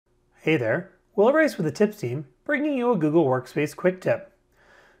Hey there, Will Rice with the Tips team, bringing you a Google Workspace quick tip.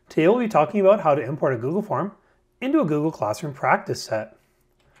 Today we'll be talking about how to import a Google form into a Google Classroom practice set.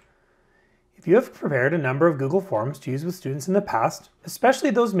 If you have prepared a number of Google Forms to use with students in the past,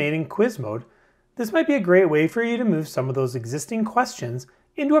 especially those made in quiz mode, this might be a great way for you to move some of those existing questions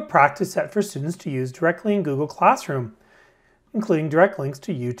into a practice set for students to use directly in Google Classroom, including direct links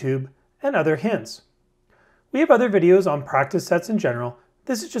to YouTube and other hints. We have other videos on practice sets in general.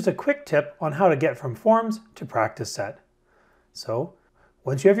 This is just a quick tip on how to get from forms to practice set. So,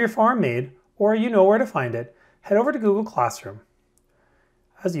 once you have your form made, or you know where to find it, head over to Google Classroom.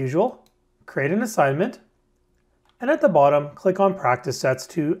 As usual, create an assignment, and at the bottom, click on Practice Sets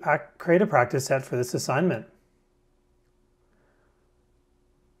to create a practice set for this assignment.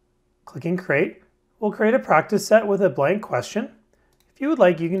 Clicking Create will create a practice set with a blank question. If you would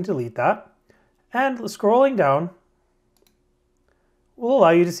like, you can delete that. And scrolling down will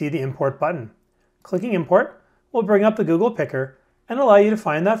allow you to see the Import button. Clicking Import will bring up the Google Picker and allow you to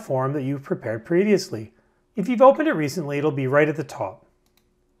find that form that you've prepared previously. If you've opened it recently, it'll be right at the top.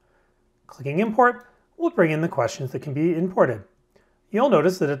 Clicking Import will bring in the questions that can be imported. You'll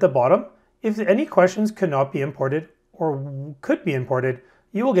notice that at the bottom, if any questions could not be imported or could be imported,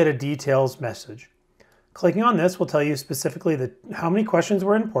 you will get a details message. Clicking on this will tell you specifically how many questions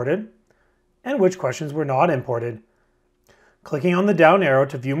were imported and which questions were not imported. Clicking on the down arrow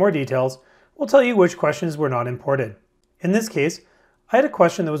to view more details will tell you which questions were not imported. In this case, I had a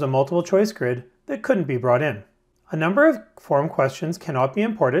question that was a multiple choice grid that couldn't be brought in. A number of form questions cannot be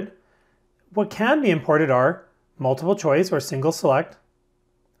imported. What can be imported are multiple choice or single select,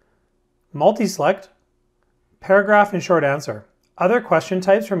 multi-select, paragraph and short answer. Other question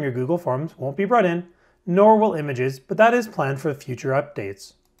types from your Google Forms won't be brought in, nor will images, but that is planned for future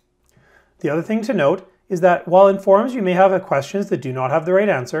updates. The other thing to note is that while in forms you may have questions that do not have the right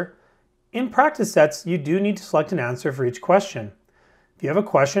answer, in practice sets you do need to select an answer for each question. If you have a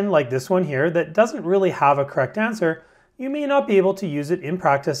question like this one here that doesn't really have a correct answer, you may not be able to use it in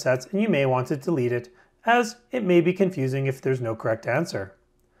practice sets and you may want to delete it, as it may be confusing if there's no correct answer.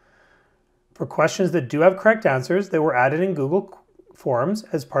 For questions that do have correct answers that were added in Google Forms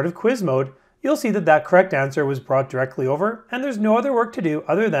as part of quiz mode, you'll see that that correct answer was brought directly over and there's no other work to do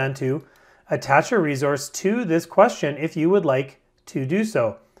other than to attach a resource to this question if you would like to do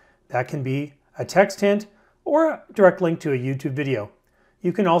so. That can be a text hint or a direct link to a YouTube video.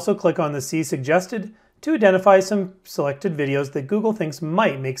 You can also click on the See Suggested to identify some selected videos that Google thinks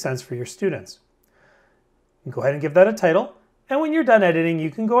might make sense for your students. You can go ahead and give that a title, and when you're done editing,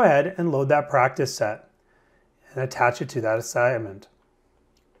 you can go ahead and load that practice set and attach it to that assignment.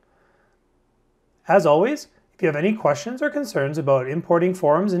 As always, if you have any questions or concerns about importing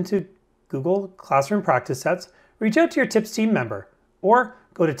forms into Google Classroom practice sets, reach out to your TIPS team member or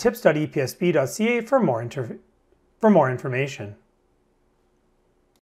go to tips.epsb.ca for more information.